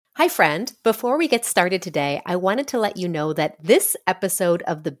Hi, friend. Before we get started today, I wanted to let you know that this episode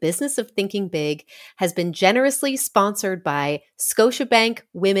of The Business of Thinking Big has been generously sponsored by Scotiabank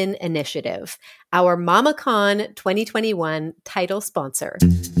Women Initiative, our MamaCon 2021 title sponsor.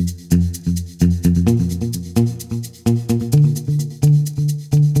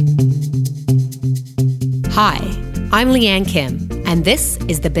 Hi, I'm Leanne Kim, and this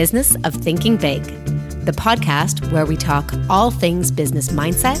is The Business of Thinking Big, the podcast where we talk all things business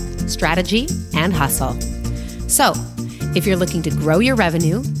mindset, strategy, and hustle. So, if you're looking to grow your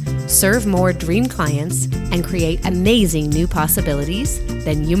revenue, serve more dream clients, and create amazing new possibilities,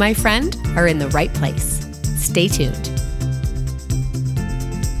 then you, my friend, are in the right place. Stay tuned.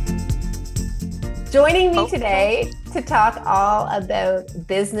 Joining me today to talk all about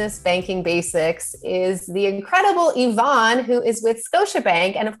business banking basics is the incredible Yvonne, who is with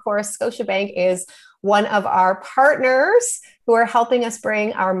Scotiabank. And of course, Scotiabank is one of our partners who are helping us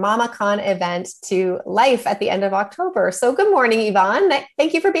bring our MamaCon event to life at the end of October. So good morning, Yvonne.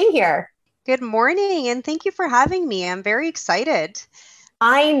 Thank you for being here. Good morning, and thank you for having me. I'm very excited.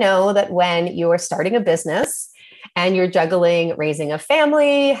 I know that when you are starting a business and you're juggling raising a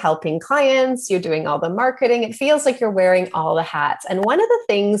family, helping clients, you're doing all the marketing, it feels like you're wearing all the hats. And one of the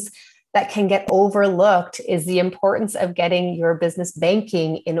things that can get overlooked is the importance of getting your business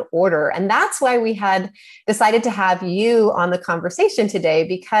banking in order. And that's why we had decided to have you on the conversation today,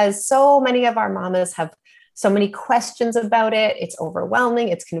 because so many of our mamas have so many questions about it. It's overwhelming.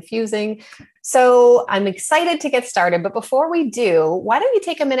 It's confusing. So I'm excited to get started. But before we do, why don't you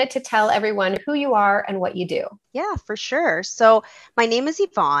take a minute to tell everyone who you are and what you do? Yeah, for sure. So my name is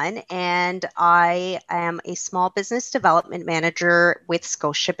Yvonne, and I am a small business development manager with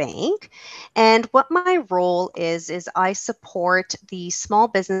Scotiabank. And what my role is I support the small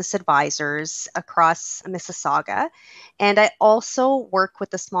business advisors across Mississauga. And I also work with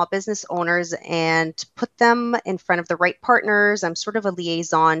the small business owners and put them in front of the right partners. I'm sort of a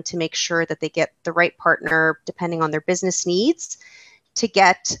liaison to make sure that they get the right partner depending on their business needs, to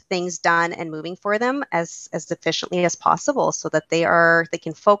get things done and moving for them as efficiently as possible, so that they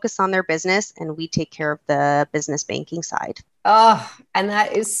can focus on their business and we take care of the business banking side. Oh, and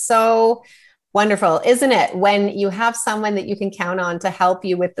that is so wonderful, isn't it? When you have someone that you can count on to help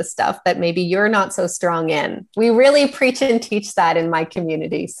you with the stuff that maybe you're not so strong in. We really preach and teach that in my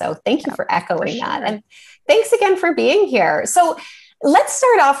community. So thank you for echoing that. And thanks again for being here. So let's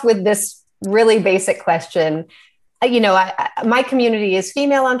start off with this really basic question. My community is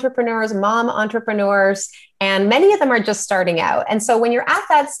female entrepreneurs, mom entrepreneurs, and many of them are just starting out. And so when you're at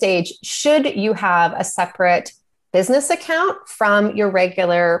that stage, should you have a separate business account from your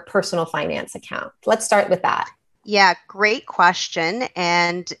regular personal finance account? Let's start with that. Yeah, great question.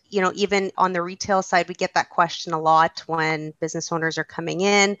 And, even on the retail side, we get that question a lot when business owners are coming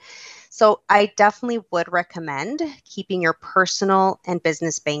in. So I definitely would recommend keeping your personal and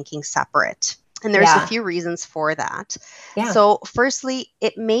business banking separate. And there's a few reasons for that. Yeah. So firstly,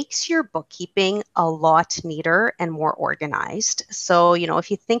 it makes your bookkeeping a lot neater and more organized. So, if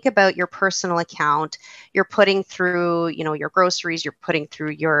you think about your personal account, you're putting through, your groceries, you're putting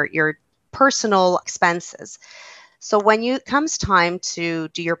through your personal expenses. So when it comes time to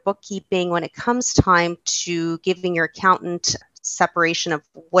do your bookkeeping, when it comes time to giving your accountant separation of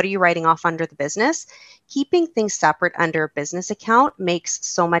what are you writing off under the business, keeping things separate under a business account makes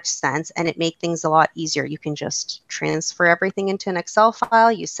so much sense, and it makes things a lot easier. You can just transfer everything into an Excel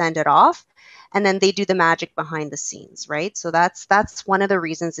file, you send it off, and then they do the magic behind the scenes, right? So that's one of the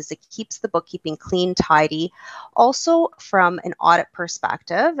reasons, is it keeps the bookkeeping clean, tidy. Also from an audit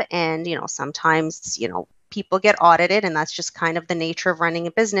perspective, and sometimes people get audited, and that's just kind of the nature of running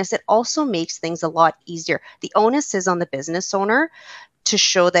a business. It also makes things a lot easier. The onus is on the business owner to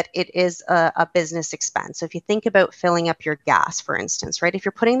show that it is a business expense. So if you think about filling up your gas, for instance, right? If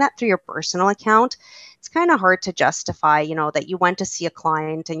you're putting that through your personal account, it's kind of hard to justify, that you went to see a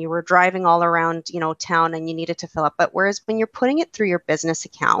client and you were driving all around, town and you needed to fill up. But whereas when you're putting it through your business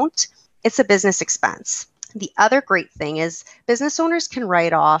account, it's a business expense. The other great thing is business owners can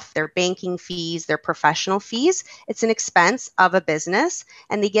write off their banking fees, their professional fees. It's an expense of a business,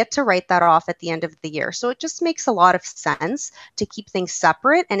 and they get to write that off at the end of the year. So it just makes a lot of sense to keep things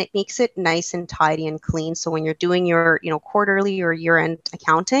separate, and it makes it nice and tidy and clean. So when you're doing your, quarterly or year-end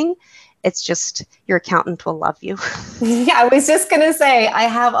accounting, it's just, your accountant will love you. Yeah, I was just going to say, I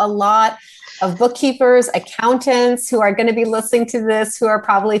have a lot of bookkeepers, accountants who are going to be listening to this, who are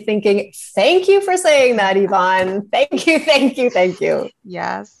probably thinking, thank you for saying that, Yvonne. Thank you, thank you, thank you.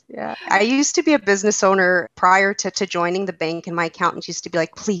 Yes. Yeah. I used to be a business owner prior to joining the bank, and my accountant used to be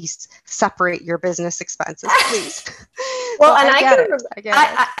like, please separate your business expenses, please. Well, so and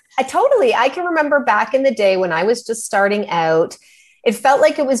I can remember back in the day when I was just starting out, it felt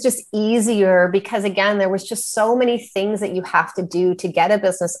like it was just easier because, again, there was just so many things that you have to do to get a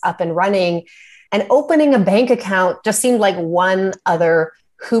business up and running. And opening a bank account just seemed like one other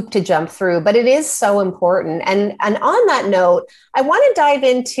hoop to jump through, but it is so important. And on that note, I want to dive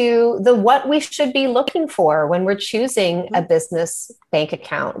into the what we should be looking for when we're choosing a business bank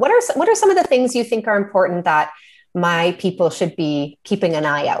account. What are some of the things you think are important that my people should be keeping an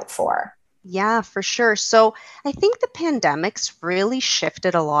eye out for? Yeah, for sure. So I think the pandemic's really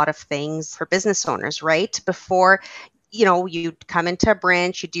shifted a lot of things for business owners, right? Before, you'd come into a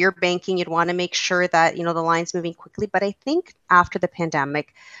branch, you do your banking, you'd want to make sure that, the line's moving quickly. But I think after the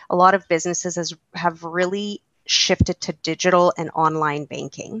pandemic, a lot of businesses have really shifted to digital and online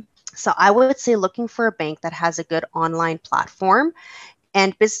banking. So I would say looking for a bank that has a good online platform.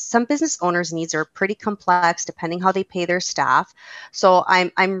 And some business owners' needs are pretty complex depending how they pay their staff. So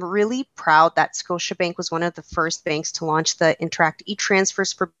I'm really proud that Scotiabank was one of the first banks to launch the Interact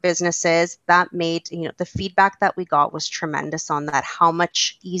e-transfers for businesses. That made, the feedback that we got was tremendous on that, how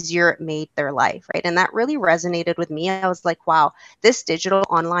much easier it made their life, right? And that really resonated with me. I was like, wow, this digital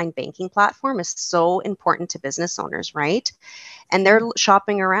online banking platform is so important to business owners, right? And they're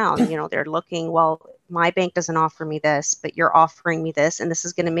shopping around, they're looking, well, my bank doesn't offer me this, but you're offering me this, and this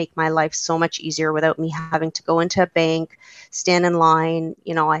is going to make my life so much easier without me having to go into a bank, stand in line.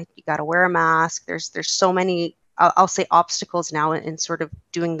 You got to wear a mask. There's so many, I'll say, obstacles now in sort of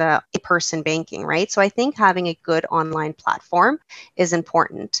doing the in-person banking, right? So I think having a good online platform is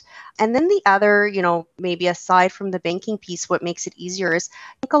important. And then the other, maybe aside from the banking piece, what makes it easier is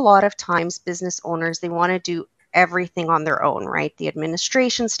I think a lot of times business owners, they want to do everything on their own, right? The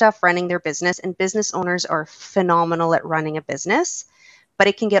administration stuff, running their business, and business owners are phenomenal at running a business, but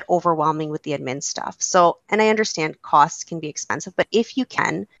it can get overwhelming with the admin stuff. So, and I understand costs can be expensive, but if you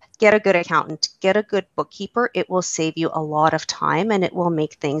can get a good accountant, get a good bookkeeper, it will save you a lot of time and it will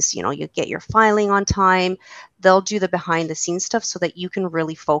make things, you get your filing on time. They'll do the behind the scenes stuff so that you can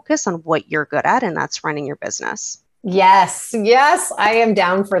really focus on what you're good at, and that's running your business. Yes, I am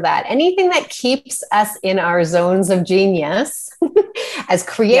down for that. Anything that keeps us in our zones of genius as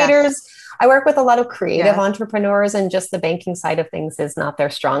creators. Yes. I work with a lot of creative entrepreneurs, and just the banking side of things is not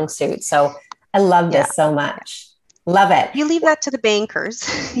their strong suit. So I love this so much. Love it. You leave that to the bankers.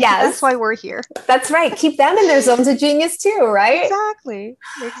 Yes. That's why we're here. That's right. Keep them in their zones of genius too, right? Exactly.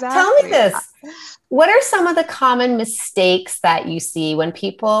 Tell me this. What are some of the common mistakes that you see when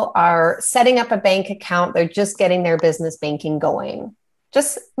people are setting up a bank account? They're just getting their business banking going.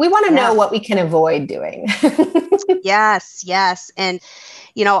 We want to know what we can avoid doing. Yes. And,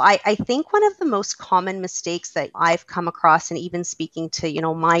 I think one of the most common mistakes that I've come across, and even speaking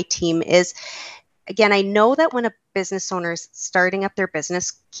to, my team, is, again, I know that when a business owner is starting up their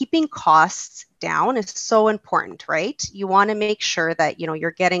business, keeping costs down is so important, right? You want to make sure that,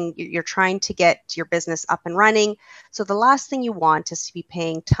 you're trying to get your business up and running. So the last thing you want is to be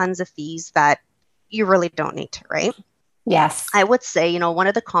paying tons of fees that you really don't need to, right? Yes. I would say, one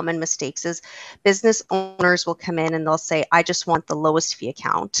of the common mistakes is business owners will come in and they'll say, I just want the lowest fee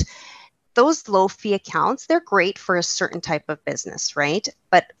account. Those low fee accounts, they're great for a certain type of business, right?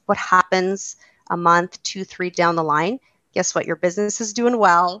 But what happens a month, 2, 3 down the line, guess what? Your business is doing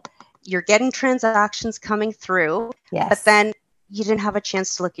well. You're getting transactions coming through, but then you didn't have a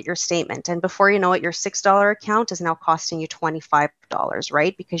chance to look at your statement. And before you know it, your $6 account is now costing you $25,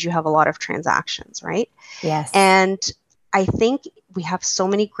 right? Because you have a lot of transactions, right? Yes. And I think we have so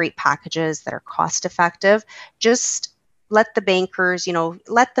many great packages that are cost effective. Just let the bankers,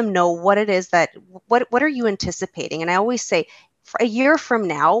 let them know what it is what are you anticipating? And I always say, for a year from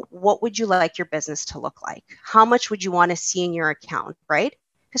now, what would you like your business to look like? How much would you want to see in your account, right?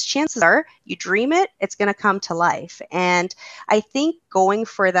 Because chances are you dream it, it's going to come to life. And I think going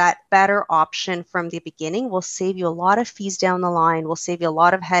for that better option from the beginning will save you a lot of fees down the line, will save you a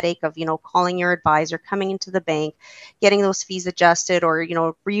lot of headache of, calling your advisor, coming into the bank, getting those fees adjusted, or,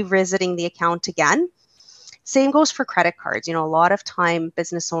 revisiting the account again. Same goes for credit cards. A lot of time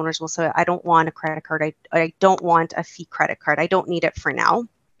business owners will say, I don't want a credit card. I don't want a fee credit card. I don't need it for now.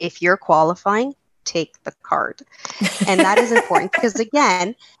 If you're qualifying, take the card. And that is important because,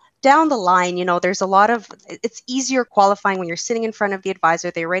 again, down the line, there's a lot of, it's easier qualifying when you're sitting in front of the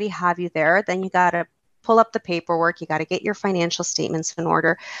advisor. They already have you there. Then you got to pull up the paperwork. You got to get your financial statements in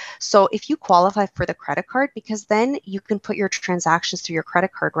order. So if you qualify for the credit card, because then you can put your transactions through your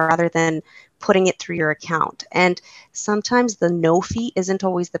credit card rather than putting it through your account. And sometimes the no fee isn't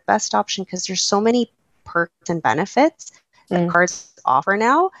always the best option because there's so many perks and benefits that cards offer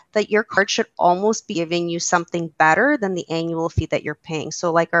now, that your card should almost be giving you something better than the annual fee that you're paying.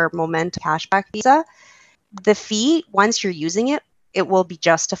 So like our Momentum Cashback Visa, the fee, once you're using it, it will be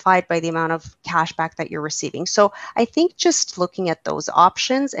justified by the amount of cashback that you're receiving. So I think just looking at those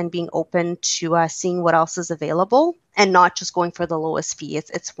options and being open to seeing what else is available and not just going for the lowest fee.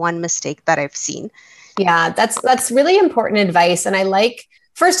 It's one mistake that I've seen. Yeah, that's really important advice. And I like,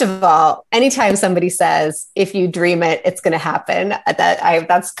 first of all, anytime somebody says, if you dream it, it's going to happen,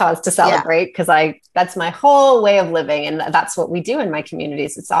 that's cause to celebrate, because that's my whole way of living. And that's what we do in my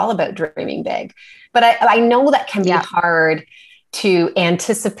communities. It's all about dreaming big. But I know that can be hard to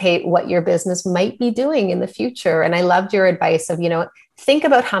anticipate what your business might be doing in the future. And I loved your advice of, think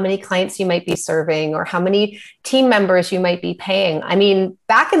about how many clients you might be serving or how many team members you might be paying. I mean,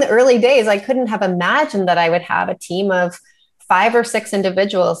 back in the early days, I couldn't have imagined that I would have a team of 5 or 6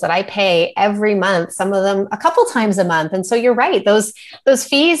 individuals that I pay every month, some of them a couple times a month. And so you're right, those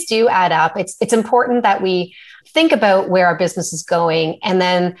fees do add up. It's important that we think about where our business is going and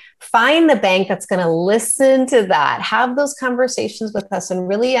then find the bank that's going to listen to that, have those conversations with us and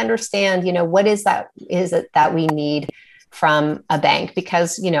really understand, what is it that we need from a bank,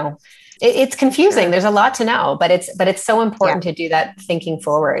 because, it's confusing. There's a lot to know, but it's so important to do that thinking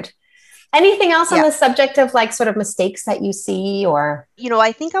forward. Anything else on the subject of like sort of mistakes that you see or?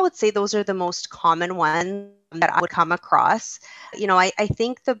 I think I would say those are the most common ones that I would come across. I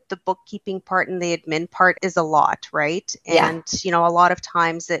think the bookkeeping part and the admin part is a lot, right? And, a lot of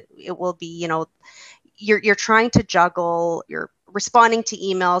times it will be, you're trying to juggle, you're responding to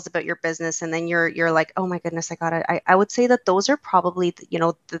emails about your business, and then you're like, oh my goodness, I would say that those are probably,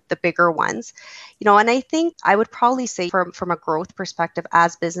 the bigger ones, and I think I would probably say from a growth perspective,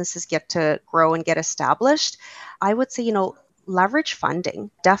 as businesses get to grow and get established, I would say, leverage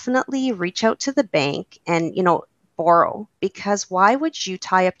funding. Definitely reach out to the bank and, borrow, because why would you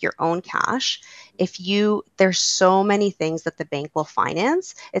tie up your own cash if there's so many things that the bank will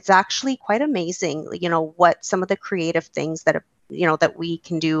finance? It's actually quite amazing, what some of the creative things that that we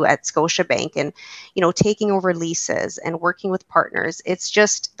can do at Scotiabank, and taking over leases and working with partners. That's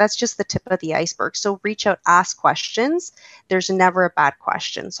just the tip of the iceberg. So reach out, ask questions. There's never a bad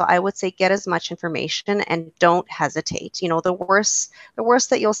question. So I would say get as much information and don't hesitate. The worst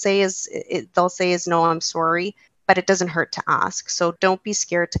that you'll say they'll say is no, I'm sorry. But it doesn't hurt to ask. So don't be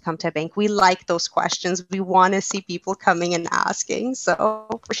scared to come to a bank. We like those questions. We want to see people coming and asking. So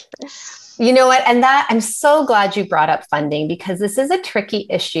for sure. You know what? And that I'm so glad you brought up funding, because this is a tricky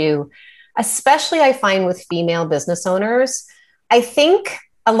issue, especially I find with female business owners. I think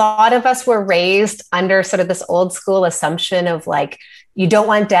a lot of us were raised under sort of this old school assumption of like, you don't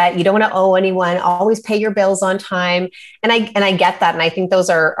want debt, you don't want to owe anyone, always pay your bills on time. And I get that. And I think those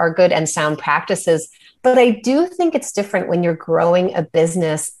are good and sound practices. But I do think it's different when you're growing a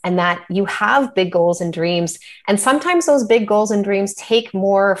business and that you have big goals and dreams. And sometimes those big goals and dreams take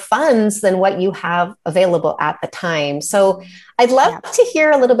more funds than what you have available at the time. So I'd love to hear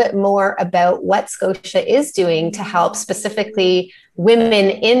a little bit more about what Scotia is doing to help specifically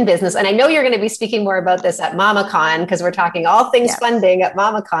women in business. And I know you're going to be speaking more about this at MamaCon, because we're talking all things funding at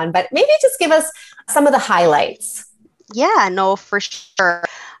MamaCon, but maybe just give us some of the highlights. Yeah, no, for sure.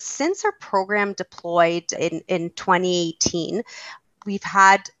 Since our program deployed in 2018, we've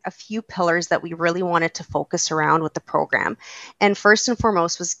had a few pillars that we really wanted to focus around with the program. And first and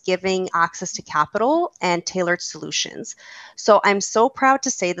foremost was giving access to capital and tailored solutions. So I'm so proud to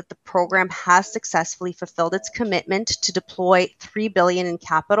say that the program has successfully fulfilled its commitment to deploy $3 billion in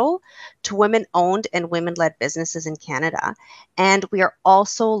capital to women-owned and women-led businesses in Canada. And we are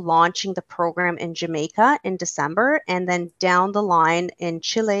also launching the program in Jamaica in December, and then down the line in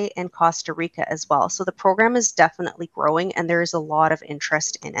Chile and Costa Rica as well. So the program is definitely growing, and there is a lot of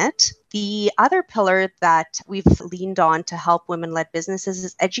interest in it. The other pillar that we've leaned on to help women-led businesses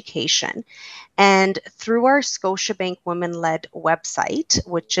is education. And through our Scotiabank Women-Led website,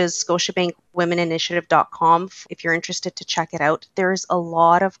 which is scotiabankwomeninitiative.com, if you're interested to check it out, there's a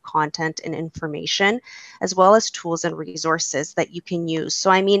lot of content and information, as well as tools and resources that you can use.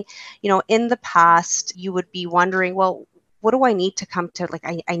 So, I mean, in the past, you would be wondering, well, what do I need to come to? Like,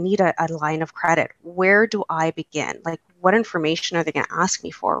 I need a line of credit. Where do I begin? Like, what information are they going to ask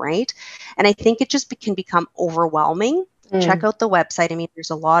me for, right? And I think it just can become overwhelming. Check out the website. I mean, there's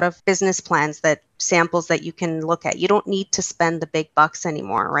a lot of business plans, samples that you can look at. You don't need to spend the big bucks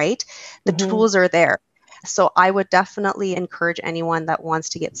anymore, right? The tools are there. So I would definitely encourage anyone that wants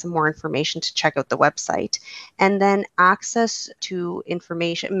to get some more information to check out the website. And then access to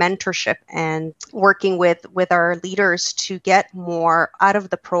information, mentorship, and working with our leaders to get more out of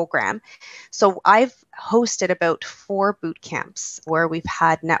the program. So I've hosted about 4 boot camps where we've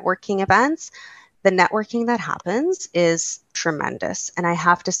had networking events. The networking that happens is tremendous. And I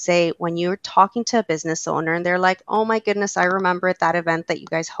have to say, when you're talking to a business owner and they're like, oh my goodness, I remember at that event that you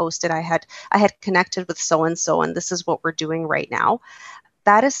guys hosted, I had connected with so and so, and this is what we're doing right now.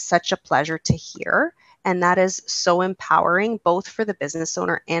 That is such a pleasure to hear. And that is so empowering, both for the business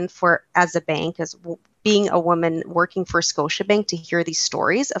owner and for as a bank, as being a woman working for Scotiabank, to hear these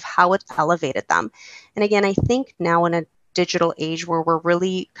stories of how it elevated them. And again, I think now in a digital age where we're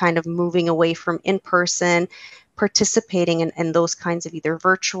really kind of moving away from in-person, participating in those kinds of either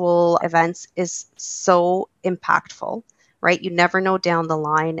virtual events is so impactful, right? You never know down the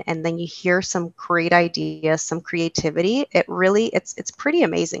line, and then you hear some great ideas, some creativity. It's pretty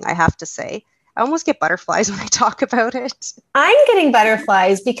amazing, I have to say. I almost get butterflies when I talk about it. I'm getting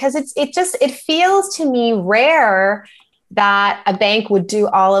butterflies because it feels to me rare that a bank would do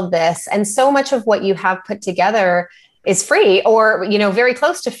all of this, and so much of what you have put together is free, or, very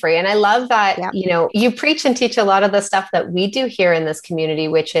close to free. And I love that, yep. You preach and teach a lot of the stuff that we do here in this community,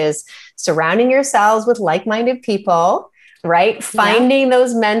 which is surrounding yourselves with like-minded people, right? Finding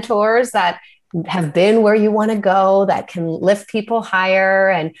those mentors that have been where you want to go, that can lift people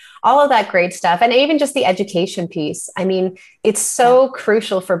higher, and all of that great stuff. And even just the education piece. I mean, it's so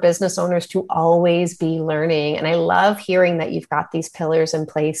crucial for business owners to always be learning. And I love hearing that you've got these pillars in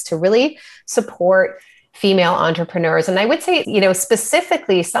place to really support female entrepreneurs. And I would say,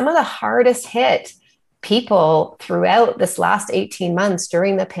 specifically some of the hardest hit people throughout this last 18 months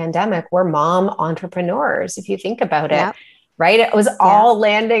during the pandemic were mom entrepreneurs. If you think about it, right? It was all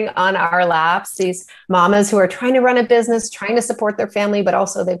landing on our laps, these mamas who are trying to run a business, trying to support their family, but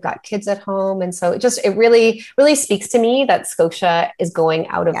also they've got kids at home. And so it really, really speaks to me that Scotia is going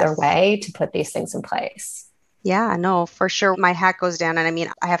out of their way to put these things in place. Yeah, no, for sure. My hat goes down. And I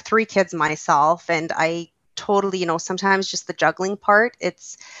mean, I have 3 kids myself, and I totally, sometimes just the juggling part,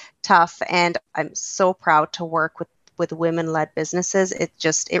 it's tough. And I'm so proud to work with women-led businesses.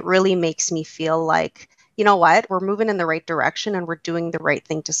 It really makes me feel like, you know what, we're moving in the right direction and we're doing the right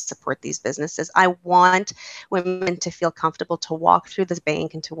thing to support these businesses. I want women to feel comfortable to walk through this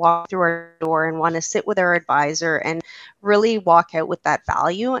bank and to walk through our door and want to sit with our advisor and really walk out with that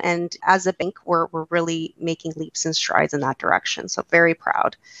value. And as a bank, we're really making leaps and strides in that direction. So very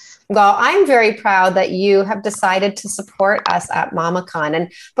proud. Well, I'm very proud that you have decided to support us at MamaCon.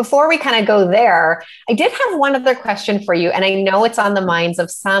 And before we kind of go there, I did have one other question for you. And I know it's on the minds of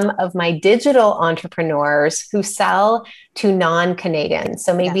some of my digital entrepreneurs who sell to non-Canadians.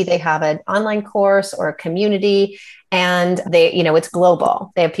 So maybe they have an online course or a community, and they, it's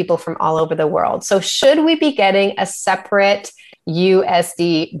global. They have people from all over the world. So should we be getting a separate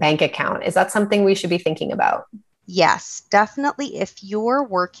USD bank account? Is that something we should be thinking about? Yes, definitely. If you're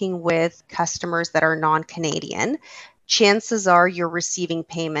working with customers that are non-Canadian, chances are you're receiving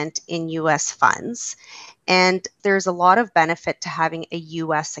payment in US funds. And there's a lot of benefit to having a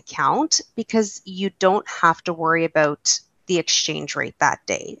US account because you don't have to worry about the exchange rate that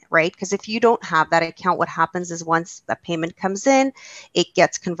day, right? Because if you don't have that account, what happens is once the payment comes in, it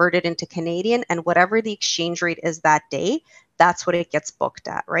gets converted into Canadian, and whatever the exchange rate is that day, that's what it gets booked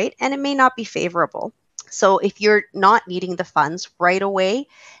at, right? And it may not be favorable. So if you're not needing the funds right away,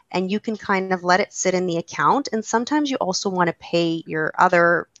 and you can kind of let it sit in the account, and sometimes you also want to pay your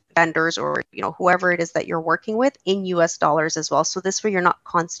other vendors or whoever it is that you're working with in US dollars as well. So this way you're not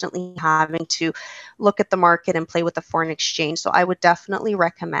constantly having to look at the market and play with the foreign exchange. So I would definitely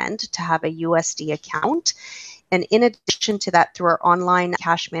recommend to have a USD account. And in addition to that, through our online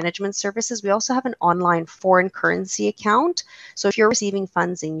cash management services, we also have an online foreign currency account. So if you're receiving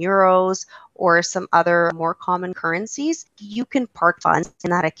funds in euros or some other more common currencies, you can park funds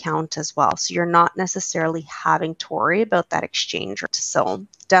in that account as well. So you're not necessarily having to worry about that exchange rate. So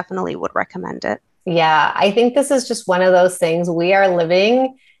definitely would recommend it. Yeah, I think this is just one of those things. We are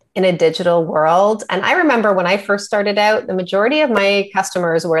living in a digital world. And I remember when I first started out, the majority of my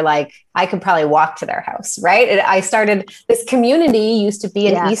customers were like, I could probably walk to their house, right? I started, this community used to be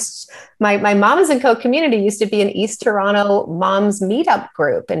an East, my Mamas and Co community used to be an East Toronto moms meetup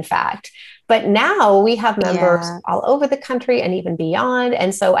group, in fact. But now we have members all over the country and even beyond.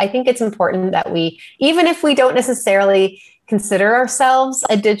 And so I think it's important that we, even if we don't necessarily consider ourselves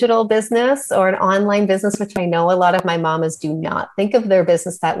a digital business or an online business, which I know a lot of my mamas do not think of their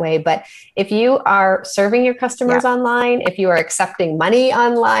business that way. But if you are serving your customers online, if you are accepting money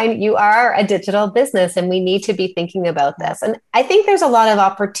online, you are a digital business, and we need to be thinking about this. And I think there's a lot of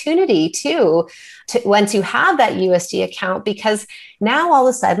opportunity too, once you have that USD account, because now all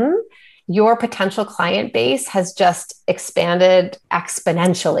of a sudden, your potential client base has just expanded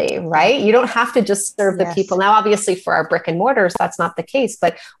exponentially, right? You don't have to just serve the people. Now, obviously, for our brick and mortars, that's not the case.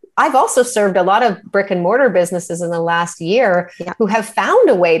 But I've also served a lot of brick and mortar businesses in the last year who have found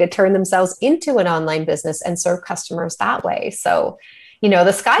a way to turn themselves into an online business and serve customers that way. So,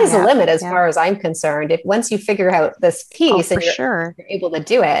 the sky's the limit as far as I'm concerned. If once you figure out this piece and you're able to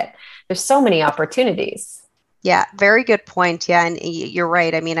do it, there's so many opportunities. Yeah, very good point. Yeah, and you're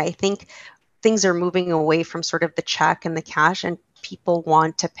right. I mean, I think things are moving away from sort of the check and the cash, and people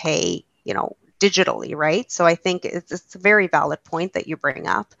want to pay, digitally, right? So I think it's a very valid point that you bring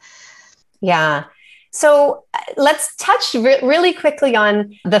up. Yeah. So let's touch really quickly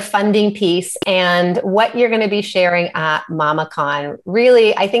on the funding piece and what you're going to be sharing at MamaCon.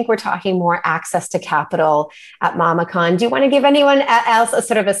 Really, I think we're talking more access to capital at MamaCon. Do you want to give anyone else a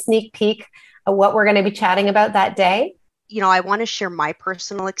sort of a sneak peek of what we're going to be chatting about that day? I want to share my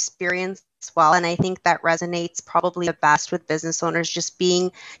personal experience as well. And I think that resonates probably the best with business owners,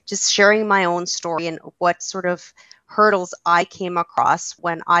 just sharing my own story and what sort of hurdles I came across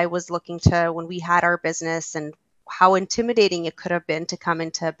when we had our business, and how intimidating it could have been to come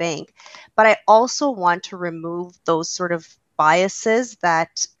into a bank. But I also want to remove those sort of biases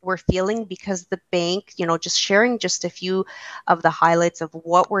that we're feeling, because the bank, just sharing just a few of the highlights of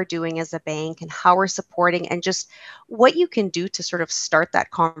what we're doing as a bank and how we're supporting, and just what you can do to sort of start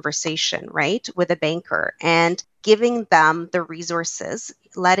that conversation, right, with a banker, and giving them the resources,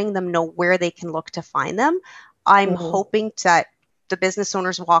 letting them know where they can look to find them. I'm hoping that the business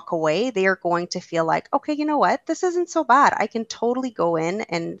owners walk away, they are going to feel like, okay, you know what, this isn't so bad. I can totally go in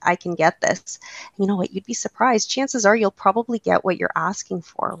and I can get this. You know what, you'd be surprised. Chances are you'll probably get what you're asking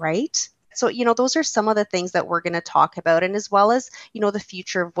for, right? So, those are some of the things that we're going to talk about, and as well as, the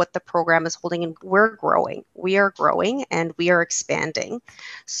future of what the program is holding. And we are growing and we are expanding.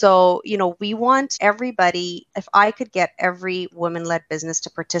 So, we want everybody, if I could get every women-led business to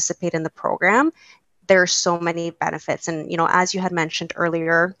participate in the program, there are so many benefits. And, as you had mentioned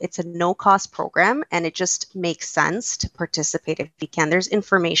earlier, it's a no-cost program, and it just makes sense to participate if you can. There's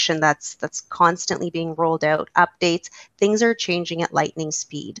information that's constantly being rolled out, updates. Things are changing at lightning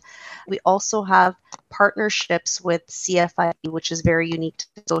speed. We also have partnerships with CFI, which is very unique to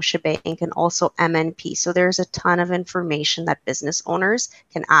Scotiabank, and also MNP. So there's a ton of information that business owners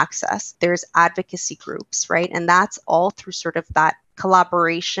can access. There's advocacy groups, right? And that's all through sort of that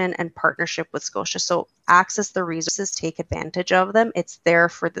collaboration and partnership with Scotia. So access the resources, take advantage of them. It's there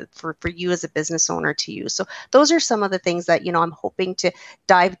for you as a business owner to use. So those are some of the things that, I'm hoping to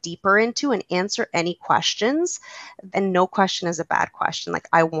dive deeper into and answer any questions. And no question is a bad question. Like,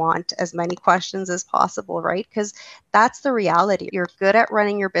 I want as many questions as possible, right? Because that's the reality. You're good at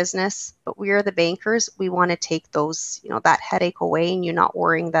running your business, but we are the bankers. We want to take those, that headache away, and you not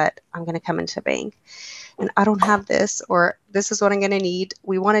worrying that I'm going to come into a bank and I don't have this, or this is what I'm going to need.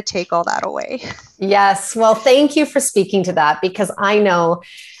 We want to take all that away. Yes. Well, thank you for speaking to that, because I know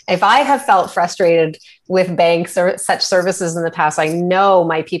if I have felt frustrated with banks or such services in the past, I know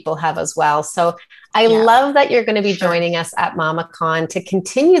my people have as well. So I love that you're going to be joining us at MamaCon to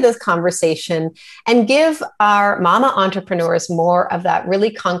continue this conversation and give our mama entrepreneurs more of that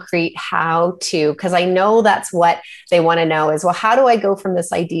really concrete how to, because I know that's what they want to know is, well, how do I go from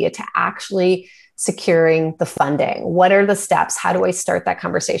this idea to actually securing the funding? What are the steps? How do I start that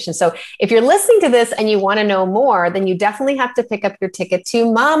conversation? So if you're listening to this and you want to know more, then you definitely have to pick up your ticket to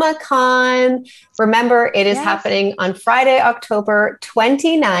MamaCon. Remember, it is happening on Friday, October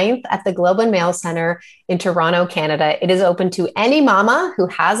 29th at the Globe and Mail Center in Toronto, Canada. It is open to any mama who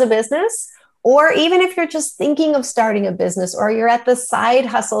has a business, or even if you're just thinking of starting a business or you're at the side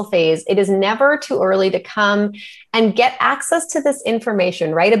hustle phase. It is never too early to come and get access to this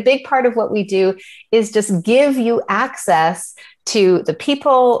information, right? A big part of what we do is just give you access to the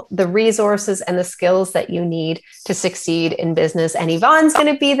people, the resources, and the skills that you need to succeed in business. And Yvonne's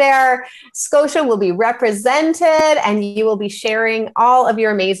going to be there. Scotia will be represented, and you will be sharing all of your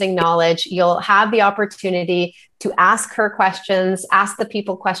amazing knowledge. You'll have the opportunity to ask her questions, ask the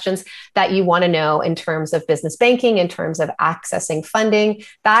people questions that you want to know in terms of business banking, in terms of accessing funding.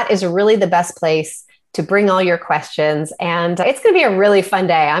 That is really the best place to bring all your questions. And it's going to be a really fun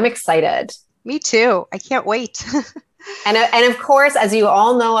day. I'm excited. Me too. I can't wait. And of course, as you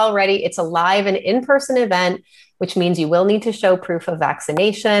all know already, it's a live and in-person event, which means you will need to show proof of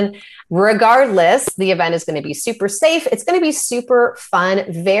vaccination. Regardless, the event is going to be super safe. It's going to be super fun,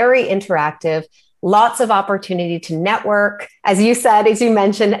 very interactive, lots of opportunity to network. As you said, as you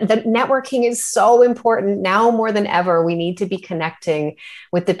mentioned, the networking is so important now more than ever. We need to be connecting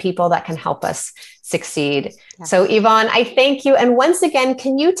with the people that can help us succeed. Yes. So Yvonne, I thank you. And once again,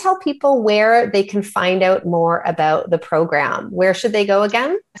 can you tell people where they can find out more about the program? Where should they go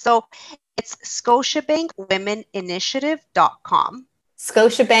again? So it's ScotiabankWomenInitiative.com.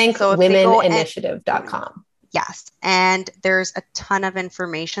 ScotiabankWomenInitiative.com. Yes. And there's a ton of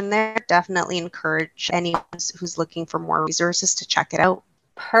information there. Definitely encourage anyone who's looking for more resources to check it out.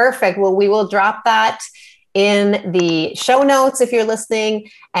 Perfect. Well, we will drop that in the show notes if you're listening.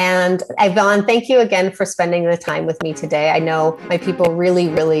 And Yvonne, thank you again for spending the time with me today. I know my people really,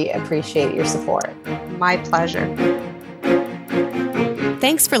 really appreciate your support. My pleasure.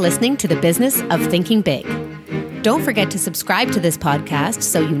 Thanks for listening to The Business of Thinking Big. Don't forget to subscribe to this podcast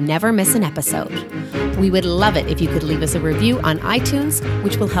so you never miss an episode. We would love it if you could leave us a review on iTunes,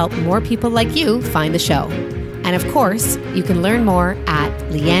 which will help more people like you find the show. And of course, you can leanne more at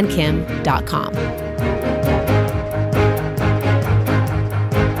leannekim.com.